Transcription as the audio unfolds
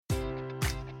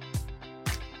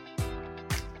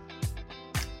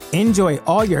Enjoy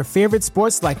all your favorite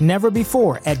sports like never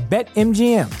before at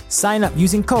BetMGM. Sign up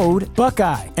using code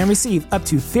Buckeye and receive up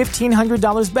to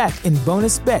 $1,500 back in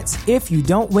bonus bets if you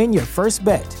don't win your first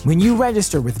bet. When you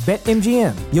register with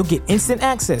BetMGM, you'll get instant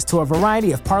access to a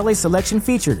variety of parlay selection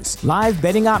features, live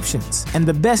betting options, and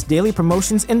the best daily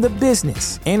promotions in the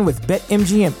business. And with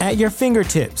BetMGM at your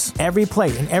fingertips, every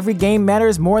play and every game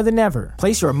matters more than ever.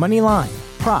 Place your money line,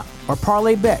 prop, or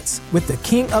parlay bets with the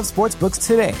king of sportsbooks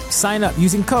today. Sign up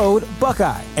using code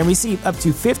Buckeye and receive up to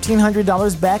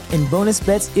 $1,500 back in bonus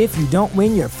bets if you don't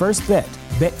win your first bet.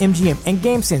 BetMGM and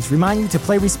GameSense remind you to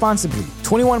play responsibly.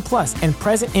 21 plus and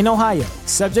present in Ohio,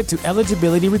 subject to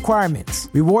eligibility requirements.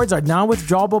 Rewards are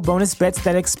non-withdrawable bonus bets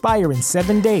that expire in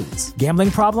 7 days. Gambling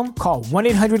problem? Call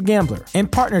 1-800-GAMBLER. In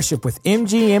partnership with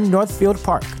MGM Northfield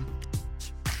Park.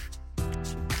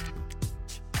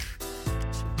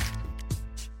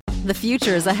 The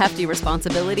future is a hefty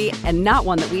responsibility and not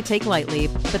one that we take lightly.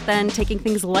 But then taking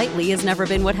things lightly has never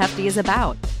been what Hefty is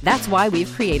about. That's why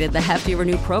we've created the Hefty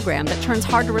Renew program that turns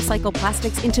hard-to-recycle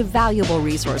plastics into valuable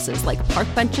resources like park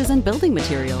benches and building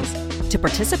materials. To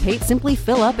participate, simply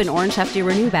fill up an orange Hefty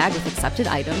Renew bag with accepted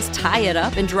items, tie it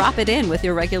up, and drop it in with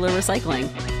your regular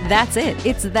recycling. That's it.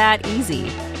 It's that easy.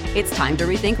 It's time to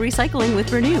rethink recycling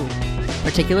with Renew.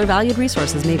 Particular valued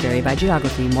resources may vary by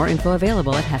geography. More info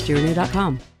available at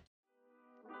heftyrenew.com.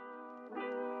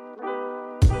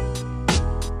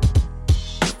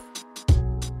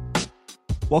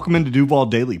 Welcome into Duval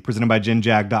Daily, presented by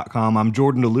GenJag.com. I'm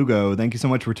Jordan DeLugo. Thank you so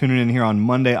much for tuning in here on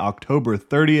Monday, October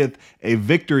 30th, a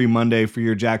victory Monday for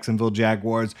your Jacksonville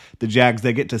Jaguars. The Jags,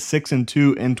 they get to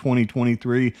 6-2 in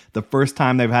 2023, the first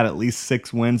time they've had at least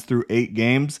 6 wins through 8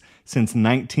 games. Since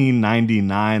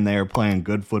 1999, they are playing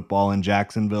good football in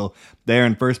Jacksonville. They are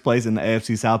in first place in the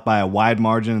AFC South by a wide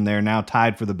margin, and they are now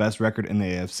tied for the best record in the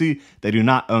AFC. They do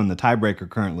not own the tiebreaker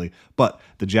currently, but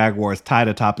the Jaguars tied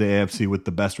atop the AFC with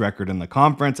the best record in the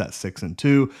conference at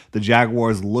 6-2. The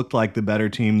Jaguars looked like the better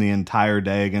team the entire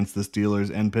day against the Steelers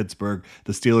in Pittsburgh.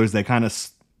 The Steelers, they kind of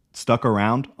stuck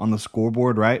around on the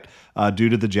scoreboard, right? Due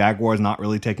to the Jaguars not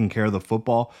really taking care of the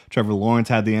football. Trevor Lawrence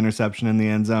had the interception in the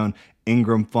end zone.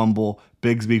 Ingram fumble,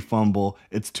 Bigsby fumble.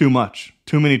 It's too much.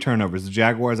 Too many turnovers. The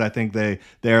Jaguars, I think they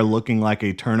are looking like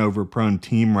a turnover-prone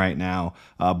team right now,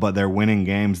 but they're winning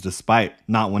games despite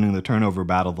not winning the turnover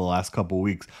battle the last couple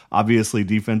weeks. Obviously,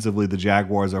 defensively, the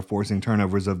Jaguars are forcing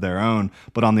turnovers of their own,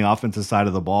 but on the offensive side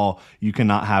of the ball, you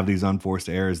cannot have these unforced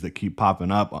errors that keep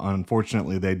popping up.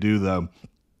 Unfortunately, they do, though.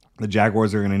 The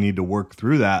Jaguars are going to need to work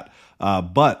through that,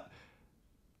 but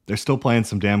they're still playing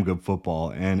some damn good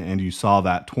football, and you saw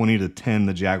that 20-10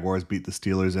 the Jaguars beat the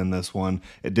Steelers in this one.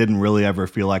 It didn't really ever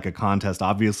feel like a contest.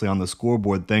 Obviously, on the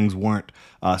scoreboard, things weren't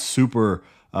super,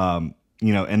 in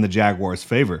the Jaguars'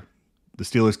 favor. The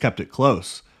Steelers kept it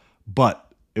close, but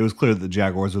it was clear that the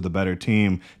Jaguars were the better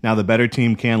team. Now, the better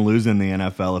team can lose in the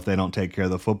NFL if they don't take care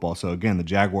of the football. So, again, the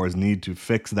Jaguars need to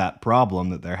fix that problem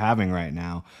that they're having right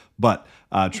now. But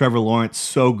Trevor Lawrence,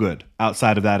 so good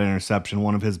outside of that interception.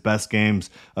 One of his best games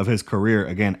of his career,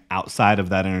 again, outside of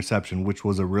that interception, which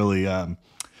was a really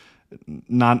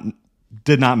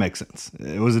did not make sense.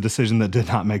 It was a decision that did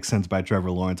not make sense by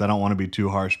Trevor Lawrence. I don't want to be too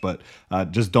harsh, but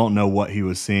just don't know what he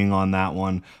was seeing on that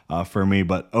one for me.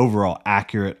 But overall,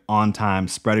 accurate, on time,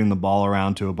 spreading the ball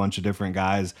around to a bunch of different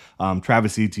guys.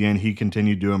 Travis Etienne, he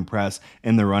continued to impress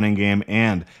in the running game.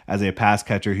 And as a pass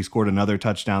catcher, he scored another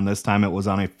touchdown. This time it was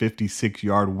on a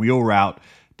 56-yard wheel route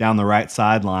down the right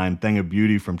sideline. Thing of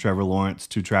beauty from Trevor Lawrence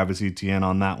to Travis Etienne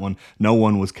on that one. No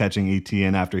one was catching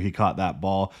Etienne after he caught that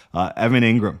ball. Evan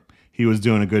Ingram, he was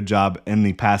doing a good job in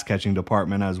the pass catching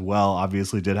department as well.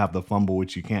 Obviously did have the fumble,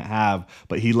 which you can't have,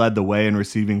 but he led the way in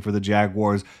receiving for the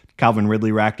Jaguars. Calvin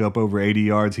Ridley racked up over 80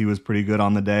 yards. He was pretty good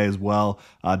on the day as well.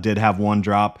 Did have one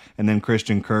drop. And then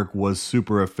Christian Kirk was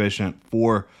super efficient.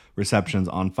 4 receptions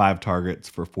on 5 targets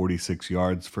for 46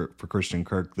 yards for Christian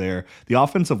Kirk there. The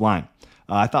offensive line,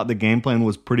 I thought the game plan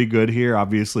was pretty good here.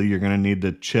 Obviously, you're going to need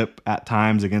to chip at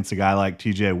times against a guy like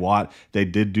TJ Watt. They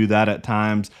did do that at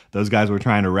times. Those guys were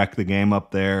trying to wreck the game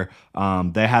up there.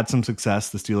 They had some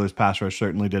success. The Steelers' pass rush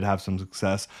certainly did have some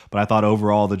success. But I thought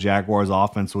overall the Jaguars'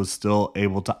 offense was still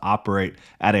able to operate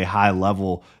at a high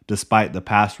level despite the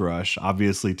pass rush.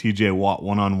 Obviously, TJ Watt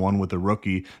one-on-one with a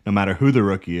rookie, no matter who the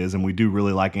rookie is, and we do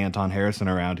really like Anton Harrison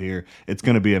around here, it's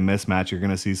going to be a mismatch. You're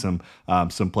going to see some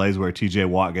plays where TJ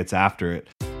Watt gets after it.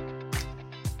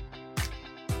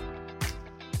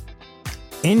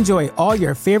 Enjoy all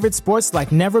your favorite sports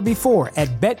like never before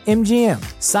at BetMGM.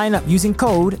 Sign up using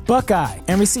code Buckeye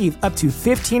and receive up to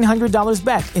 $1,500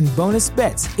 back in bonus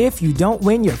bets if you don't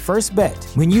win your first bet.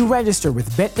 When you register with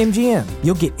BetMGM,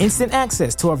 you'll get instant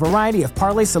access to a variety of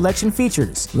parlay selection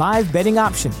features, live betting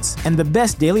options, and the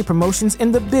best daily promotions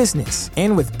in the business.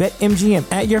 And with BetMGM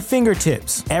at your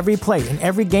fingertips, every play and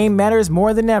every game matters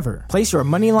more than ever. Place your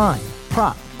money line,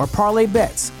 prop, or parlay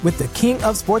bets with the king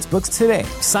of sportsbooks today.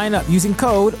 Sign up using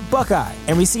code Buckeye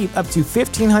and receive up to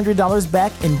 $1,500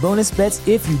 back in bonus bets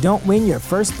if you don't win your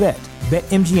first bet.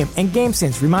 BetMGM and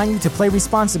GameSense remind you to play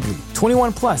responsibly.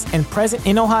 21 plus and present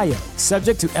in Ohio,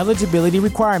 subject to eligibility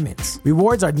requirements.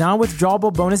 Rewards are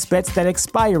non-withdrawable bonus bets that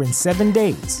expire in 7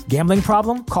 days. Gambling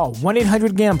problem? Call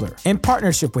 1-800-GAMBLER. In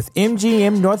partnership with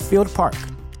MGM Northfield Park.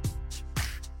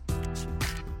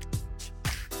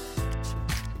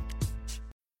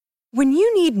 When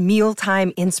you need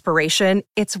mealtime inspiration,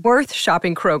 it's worth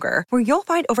shopping Kroger, where you'll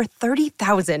find over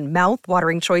 30,000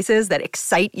 mouth-watering choices that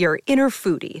excite your inner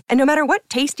foodie. And no matter what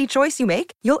tasty choice you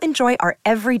make, you'll enjoy our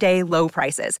everyday low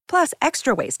prices, plus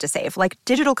extra ways to save, like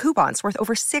digital coupons worth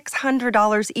over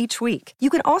 $600 each week. You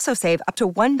can also save up to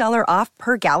 $1 off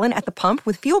per gallon at the pump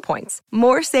with fuel points.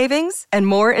 More savings and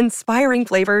more inspiring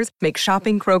flavors make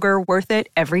shopping Kroger worth it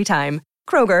every time.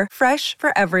 Kroger, fresh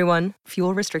for everyone.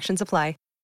 Fuel restrictions apply.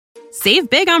 Save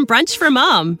big on brunch for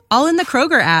mom, all in the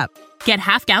Kroger app. Get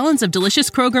half gallons of delicious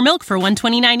Kroger milk for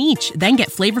 $1.29 each. Then get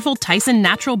flavorful Tyson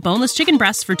natural boneless chicken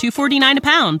breasts for $2.49 a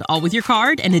pound, all with your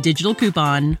card and a digital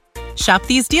coupon. Shop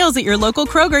these deals at your local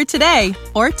Kroger today,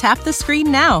 or tap the screen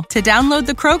now to download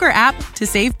the Kroger app to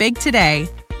save big today.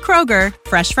 Kroger,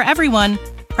 fresh for everyone.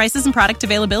 Prices and product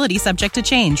availability subject to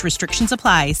change. Restrictions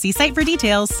apply. See site for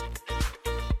details.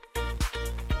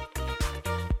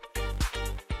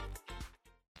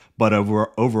 But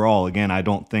overall, again, I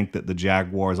don't think that the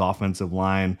Jaguars' offensive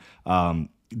line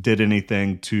did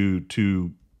anything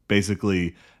to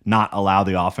basically not allow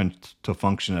the offense to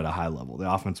function at a high level.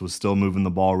 The offense was still moving the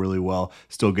ball really well,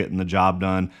 still getting the job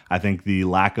done. I think the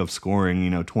lack of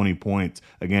scoring, 20 points,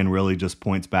 again, really just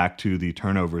points back to the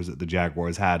turnovers that the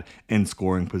Jaguars had in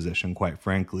scoring position, quite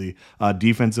frankly.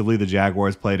 Defensively, the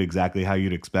Jaguars played exactly how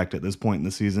you'd expect at this point in the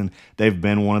season. They've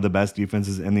been one of the best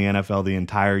defenses in the NFL the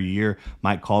entire year.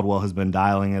 Mike Caldwell has been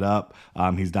dialing it up.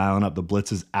 He's dialing up the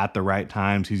blitzes at the right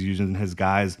times. He's using his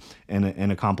guys in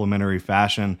a complementary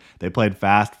fashion. They played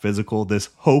fast, physical. This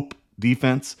hope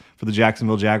defense for the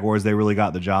Jacksonville Jaguars, they really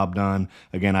got the job done.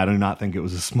 Again, I do not think it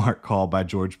was a smart call by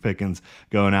George Pickens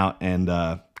going out and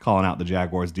calling out the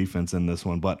Jaguars defense in this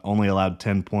one, but only allowed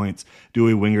 10 points.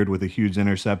 Dewey Wingard with a huge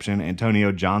interception.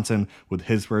 Antonio Johnson with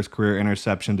his first career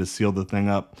interception to seal the thing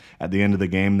up at the end of the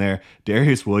game there.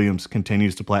 Darius Williams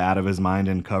continues to play out of his mind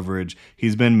in coverage.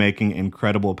 He's been making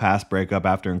incredible pass breakup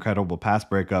after incredible pass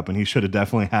breakup, and he should have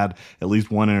definitely had at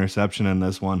least one interception in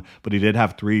this one, but he did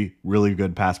have 3 really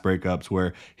good pass breakups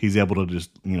where he's able to just,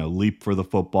 leap for the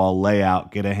football, lay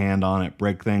out, get a hand on it,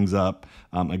 break things up.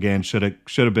 Again, should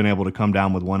have been able to come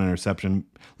down with one interception.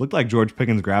 Looked like George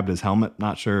Pickens grabbed his helmet.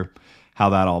 Not sure how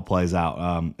that all plays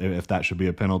out, if that should be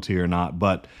a penalty or not.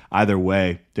 But either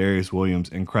way, Darius Williams,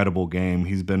 incredible game.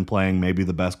 He's been playing maybe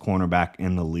the best cornerback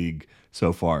in the league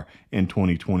so far in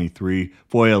 2023.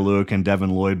 Foye Oluokun and Devin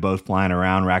Lloyd both flying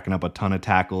around, racking up a ton of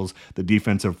tackles. The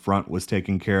defensive front was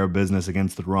taking care of business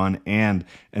against the run, and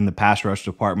in the pass rush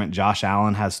department, Josh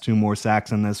Allen has 2 more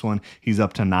sacks in this one. He's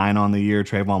up to 9 on the year.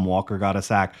 Trayvon Walker got a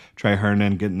sack. Trey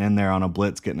Herndon getting in there on a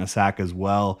blitz, getting a sack as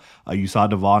well. You saw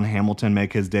Devon Hamilton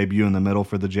make his debut in the middle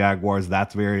for the Jaguars.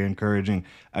 That's very encouraging.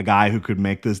 A guy who could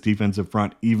make this defensive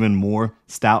front even more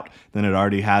stout than it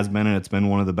already has been, and it's been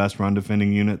one of the best run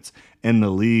defending units in the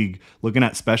league. Looking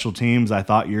at special teams, I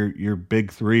thought your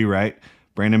big 3, right?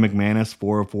 Brandon McManus,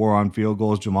 4 of 4 on field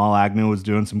goals. Jamal Agnew was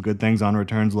doing some good things on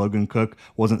returns. Logan Cook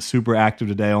wasn't super active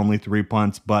today, only 3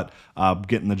 punts, but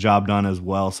getting the job done as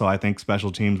well. So I think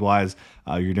special teams-wise,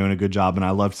 you're doing a good job, and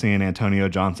I love seeing Antonio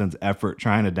Johnson's effort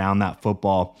trying to down that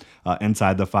football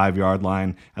inside the 5-yard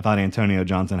line. I thought Antonio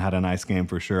Johnson had a nice game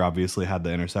for sure. Obviously had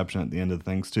the interception at the end of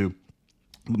things too.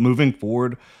 But moving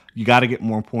forward, you got to get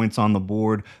more points on the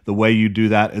board. The way you do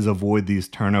that is avoid these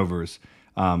turnovers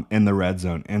in the red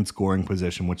zone and scoring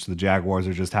position, which the Jaguars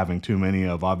are just having too many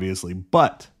of, obviously.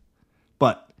 But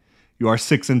you are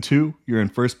 6-2. You're in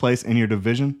first place in your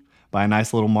division by a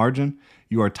nice little margin.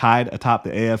 You are tied atop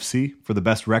the AFC for the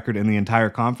best record in the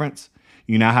entire conference.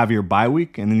 You now have your bye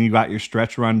week, and then you got your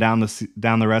stretch run down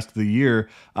the rest of the year.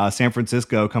 San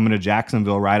Francisco coming to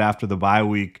Jacksonville right after the bye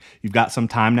week. You've got some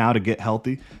time now to get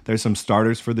healthy. There's some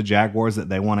starters for the Jaguars that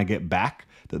they want to get back.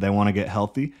 that they want to get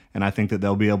healthy. And I think that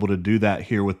they'll be able to do that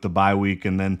here with the bye week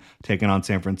and then taking on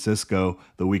San Francisco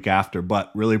the week after.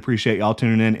 But really appreciate y'all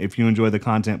tuning in. If you enjoy the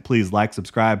content, please like,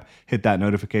 subscribe, hit that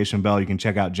notification bell. You can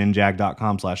check out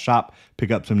genjag.com/shop,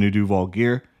 pick up some new Duval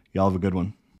gear. Y'all have a good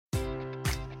one.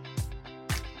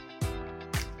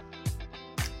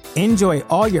 Enjoy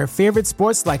all your favorite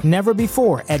sports like never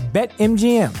before at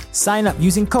BetMGM. Sign up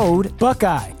using code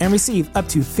Buckeye and receive up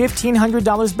to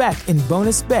 $1,500 back in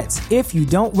bonus bets if you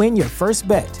don't win your first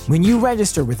bet. When you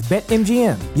register with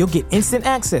BetMGM, you'll get instant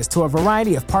access to a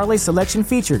variety of parlay selection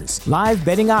features, live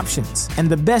betting options, and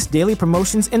the best daily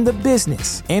promotions in the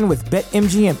business. And with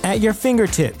BetMGM at your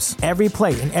fingertips, every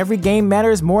play and every game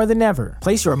matters more than ever.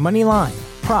 Place your money line,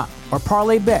 prop, or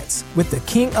parlay bets with the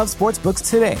king of sportsbooks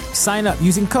today. Sign up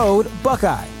using code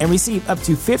Buckeye and receive up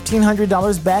to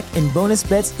 $1,500 back in bonus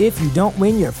bets if you don't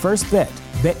win your first bet.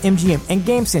 BetMGM and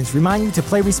GameSense remind you to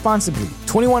play responsibly.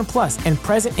 21 plus and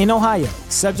present in Ohio,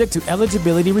 subject to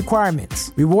eligibility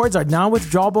requirements. Rewards are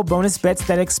non-withdrawable bonus bets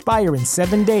that expire in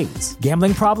 7 days.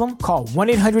 Gambling problem? Call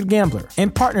 1-800-GAMBLER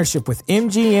in partnership with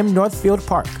MGM Northfield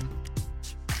Park.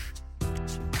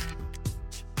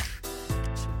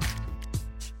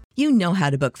 You know how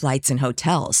to book flights and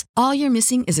hotels. All you're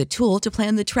missing is a tool to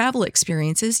plan the travel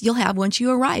experiences you'll have once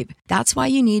you arrive. That's why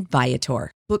you need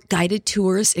Viator. Book guided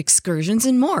tours, excursions,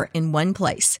 and more in one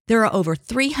place. There are over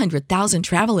 300,000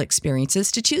 travel experiences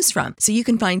to choose from, so you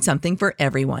can find something for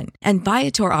everyone. And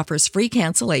Viator offers free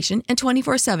cancellation and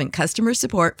 24/7 customer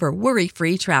support for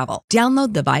worry-free travel.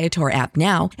 Download the Viator app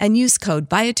now and use code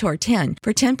Viator10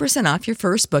 for 10% off your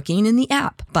first booking in the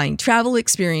app. Find travel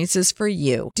experiences for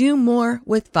you. Do more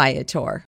with Viator.